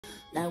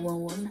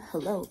911,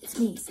 hello, it's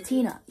me,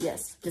 Tina.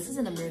 Yes, this is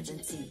an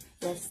emergency.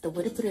 Yes, the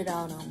way to put it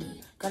out on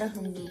me. Got a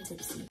hungry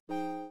tipsy.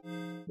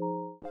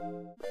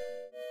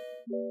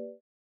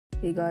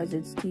 Hey guys,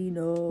 it's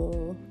Tina.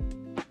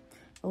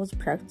 I was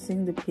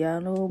practicing the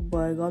piano,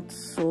 but I got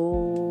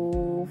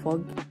so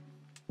fucking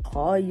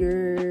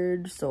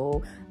tired,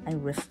 so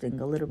I'm resting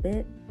a little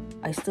bit.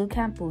 I still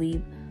can't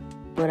believe,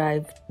 but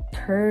I've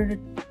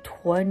turned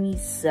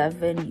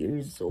 27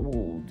 years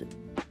old.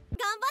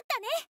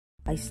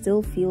 I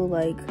still feel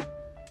like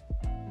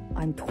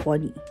I'm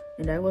 20,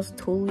 and I was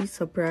totally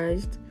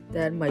surprised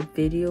that my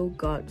video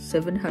got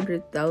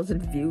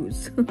 700,000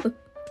 views.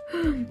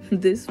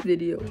 This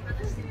video.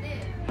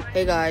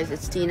 Hey guys,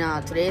 it's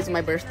Tina. Today is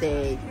my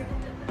birthday.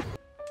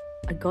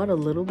 I got a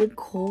little bit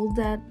cold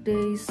that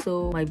day,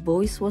 so my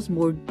voice was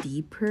more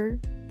deeper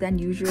than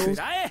usual.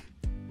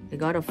 I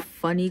got a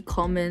funny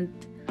comment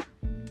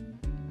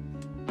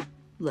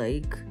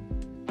like,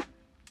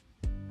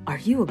 "Are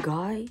you a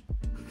guy?"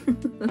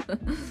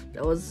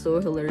 That was so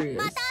hilarious.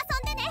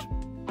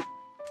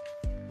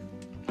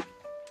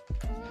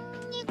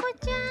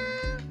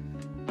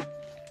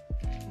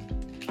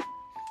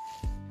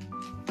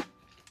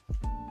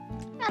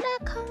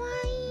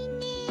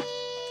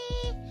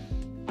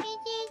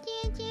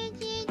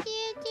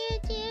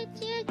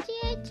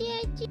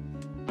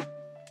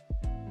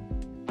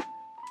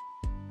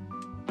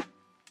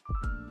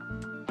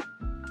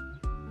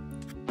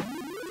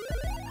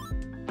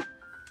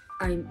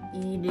 I'm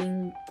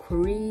eating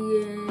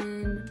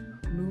Korean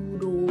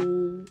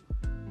noodle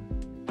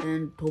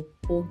and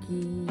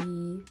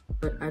tteokbokki,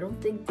 but I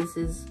don't think this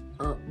is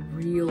a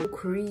real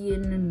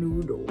Korean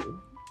noodle.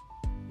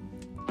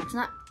 It's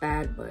not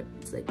bad, but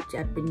it's like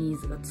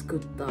Japanese が作っ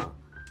た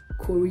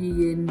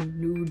Korean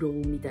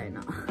noodle みたい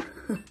な。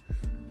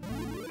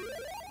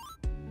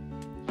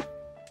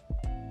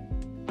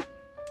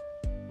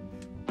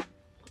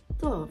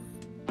What the?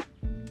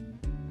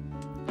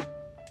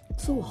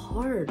 It's so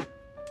hard.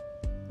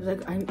 It's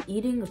like I'm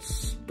eating a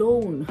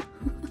stone.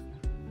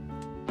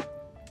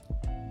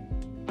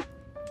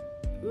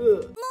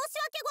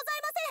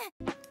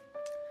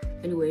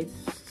 Anyways,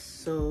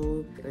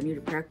 so I need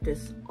to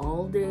practice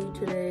all day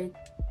today.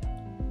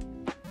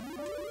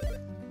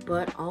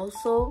 But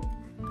also,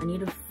 I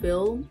need to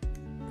film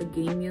the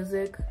game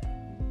music.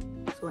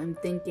 So I'm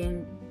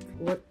thinking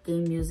what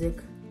game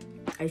music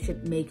I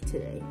should make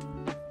today.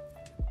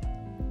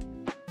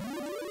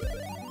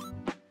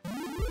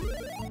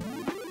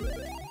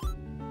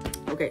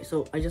 Okay,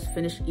 so I just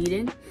finished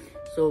eating.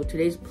 So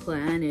today's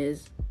plan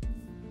is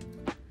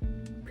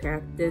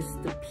practice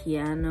the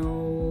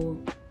piano,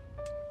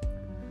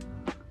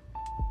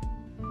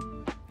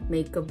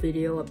 make a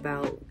video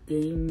about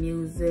game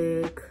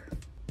music,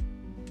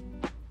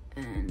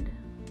 and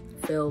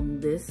film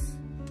this.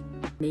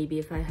 Maybe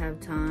if I have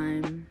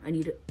time, I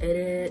need to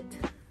edit.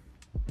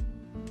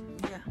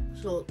 Yeah,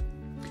 so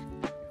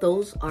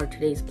those are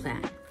today's plan.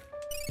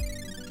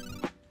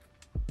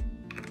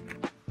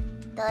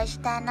 どうし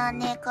たの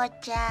猫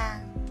ちゃ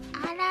ん。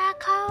あら、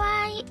か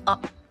わいい。あ、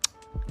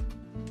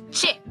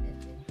shit.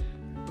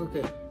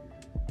 Okay,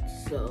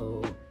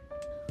 so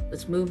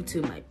let's move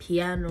to my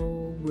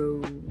piano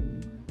room.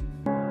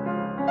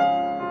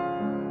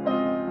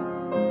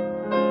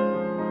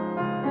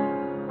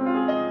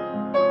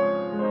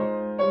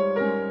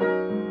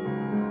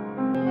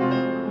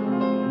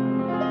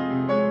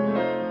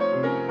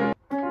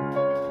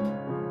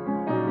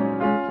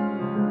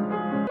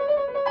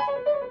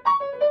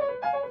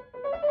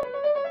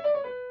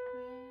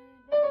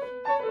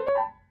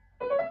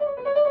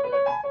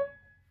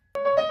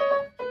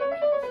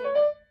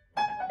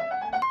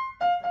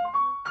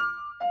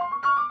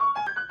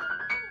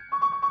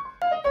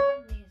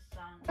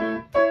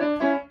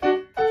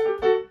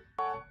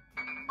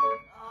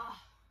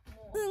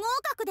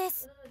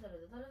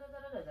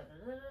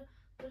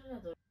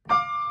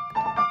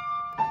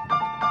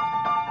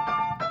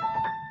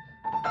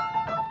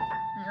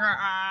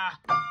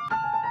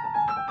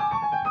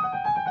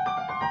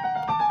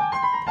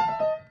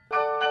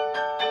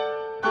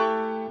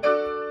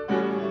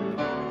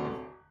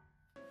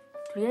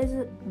とりあえ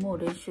ずもう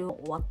練習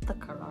終わった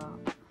から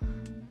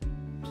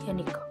ピア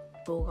ニカ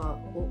動画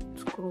を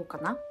作ろうか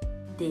な。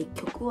で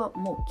曲は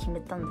もう決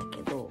めたんだ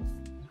けど、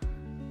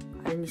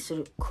あれにす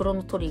る。クロ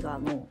ノトリガ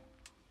ーの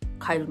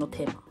カエルの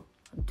テーマ、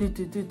ドゥ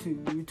ドゥドゥド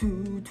ゥドゥド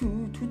ゥドゥド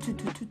ゥドゥ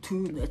ドゥドゥド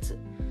ゥのやつ、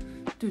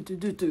ドゥドゥ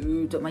ドゥド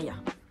ゥドゥ。まあいいや、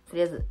と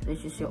りあえず練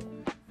習しよう。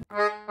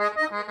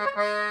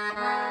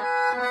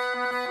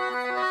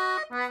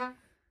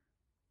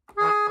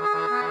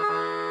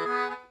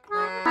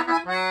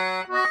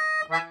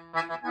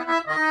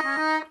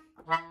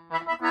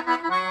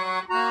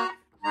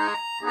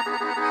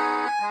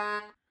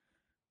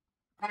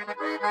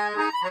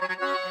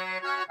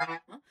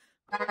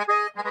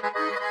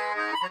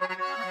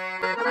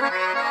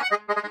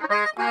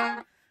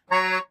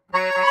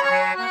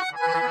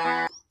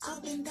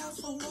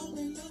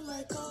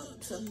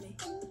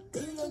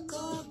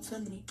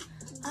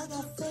I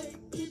got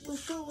fake people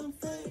showing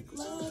fake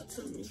love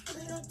to me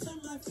straight up to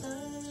my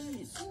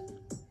face.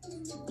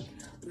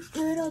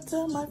 straight up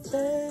to my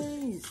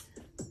face.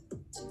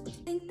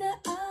 Think that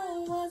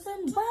I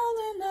wasn't well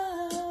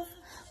enough,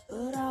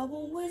 but I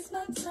won't waste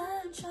my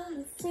time trying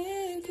to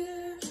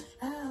figure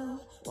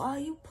out why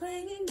you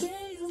playing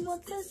games and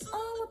what this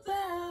all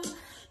about.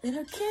 And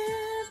I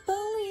can't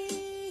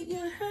believe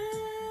you're hurting.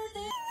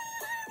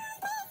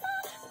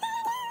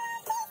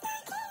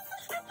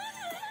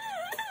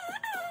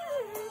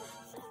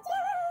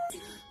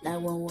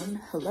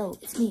 911, hello,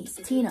 it's me,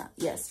 Tina.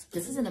 Yes,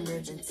 this is an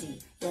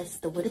emergency. Yes,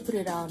 the way to put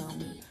it out on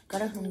me.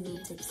 Got a hungry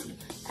tipsy.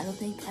 I don't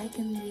think I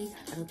can be.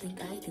 I don't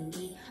think I can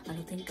be. I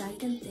don't think I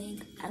can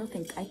think. I don't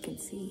think I can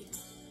see.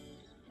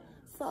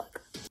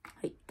 Fuck.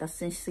 はい、脱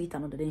線しすぎた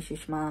ので練習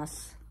しま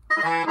す。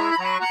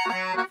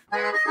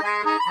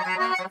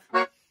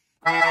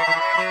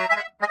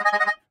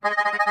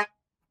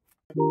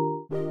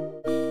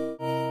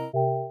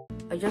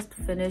I just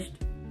finished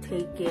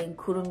taking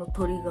Kuro no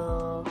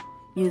Toriga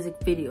music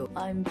video.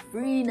 I'm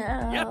free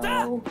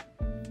now.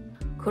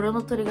 Kuro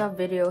no Toriga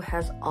video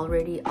has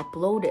already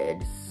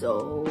uploaded,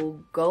 so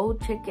go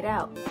check it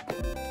out.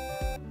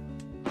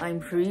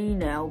 I'm free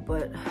now,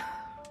 but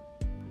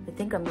I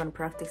think I'm gonna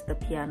practice the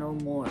piano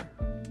more.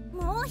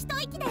 もう一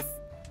息で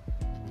す。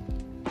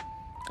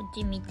こっ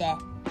ち見て。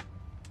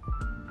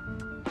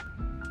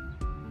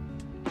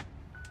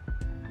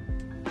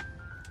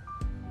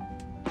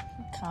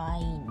かわ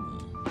いいね。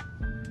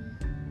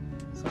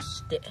そ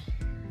して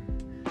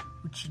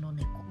うちの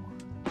猫。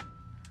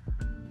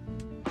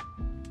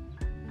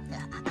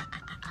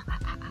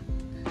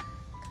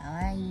か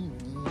わいいね。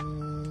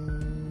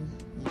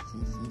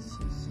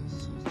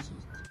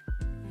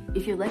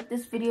If you like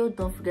this video,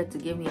 don't forget to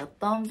give me a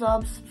thumbs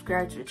up,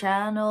 subscribe to the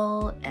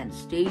channel, and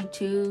stay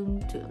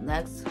tuned to the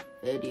next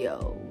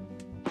video.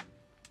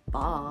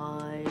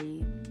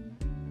 Bye.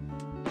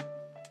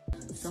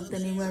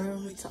 Something ain't right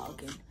when we're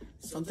talking.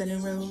 Something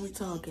ain't right when we're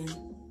talking.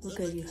 Look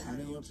at you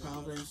handling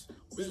problems.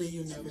 Really,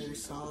 you never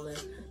solid.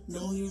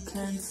 No, you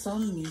can't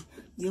sun me.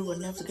 You will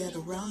never get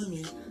around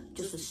me.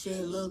 Just a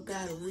shit look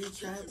at it.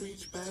 Reach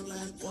by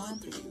like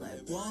 1-3,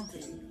 like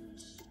 1-3.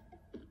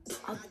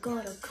 I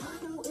got a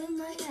condom in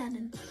my hand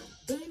and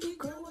baby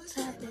girl, what's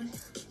happening?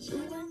 You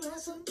and you're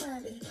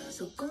somebody,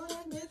 so go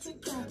and get your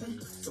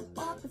cabin. So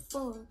pop it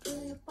for it,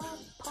 play it, pop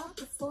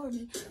it for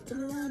me.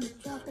 Turn around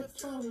and drop it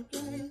for me,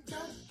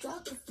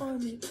 drop it for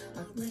me.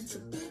 I went to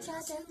beach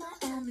house in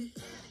Miami,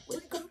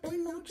 wake up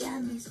in no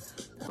jammies.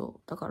 そう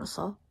だから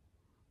さ、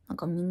なん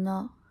かみん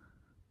な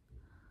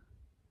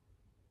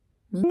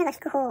が弾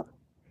く方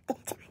で、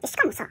し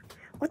かもさ、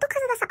音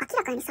数がさ、明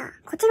らかにさ、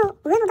こっちの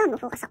上の段の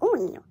方がさ、多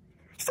いんよ。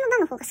下の段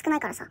の方が少ない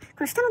からさ、こ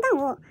の下の段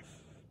を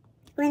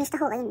上にした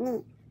方がいいの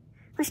に、こ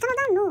の下の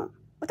段の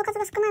音数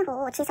が少ない方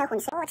を小さい方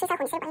にすれば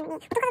いいのに、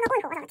音数が多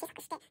い方を小さ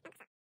くして、なんか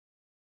さ、